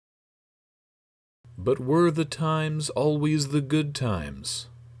But were the times always the good times?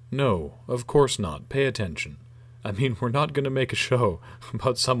 No, of course not. Pay attention. I mean, we're not going to make a show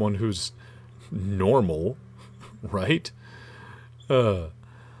about someone who's normal, right?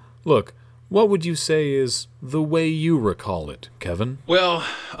 Look, what would you say is the way you recall it, Kevin? Well,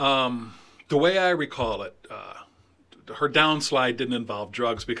 the way I recall it, her downslide didn't involve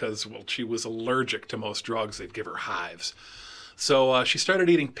drugs because, well, she was allergic to most drugs. They'd give her hives. So she started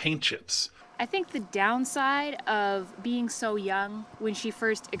eating paint chips. I think the downside of being so young when she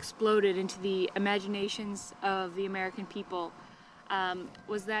first exploded into the imaginations of the American people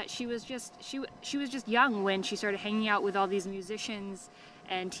was that she was just young when she started hanging out with all these musicians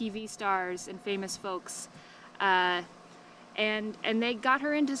and TV stars and famous folks, and they got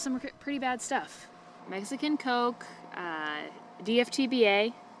her into some pretty bad stuff: Mexican Coke,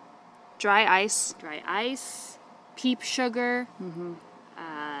 DFTBA, dry ice, peep sugar.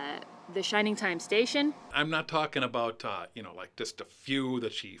 The Shining Time Station. I'm not talking about, like just a few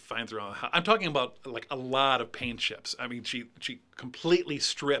that she finds around the house. I'm talking about like a lot of paint chips. I mean, she completely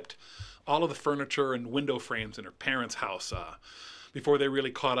stripped all of the furniture and window frames in her parents' house before they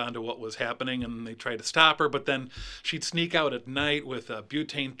really caught on to what was happening, and they tried to stop her. But then she'd sneak out at night with a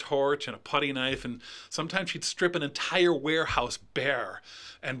butane torch and a putty knife, and sometimes she'd strip an entire warehouse bare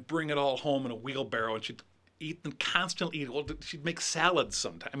and bring it all home in a wheelbarrow, and she'd eat and constantly eat. Well, she'd make salads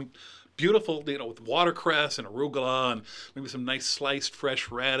sometimes. I mean, beautiful, with watercress and arugula and maybe some nice sliced fresh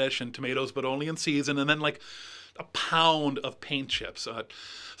radish and tomatoes, but only in season, and then like a pound of paint chips.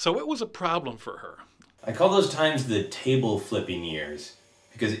 So it was a problem for her. I call those times the table flipping years,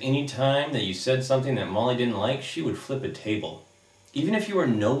 because any time that you said something that Molly didn't like, she would flip a table. Even if you were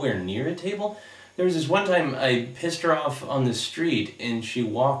nowhere near a table. There was this one time I pissed her off on the street and she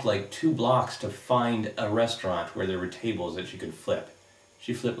walked like 2 blocks to find a restaurant where there were tables that she could flip.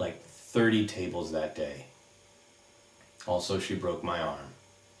 She flipped like 30 tables that day. Also, she broke my arm.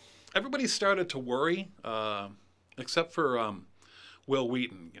 Everybody started to worry, except for Will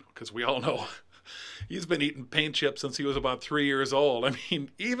Wheaton, because we all know he's been eating paint chips since he was about 3 years old. I mean,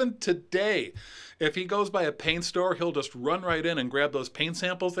 even today, if he goes by a paint store, he'll just run right in and grab those paint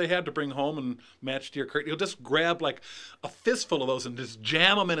samples they had to bring home and match to your curtain. He'll just grab like a fistful of those and just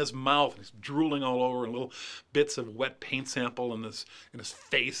jam them in his mouth. He's drooling all over, and little bits of wet paint sample in his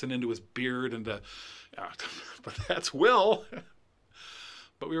face and into his beard. And but that's Will.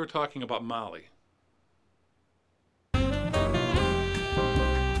 But we were talking about Molly.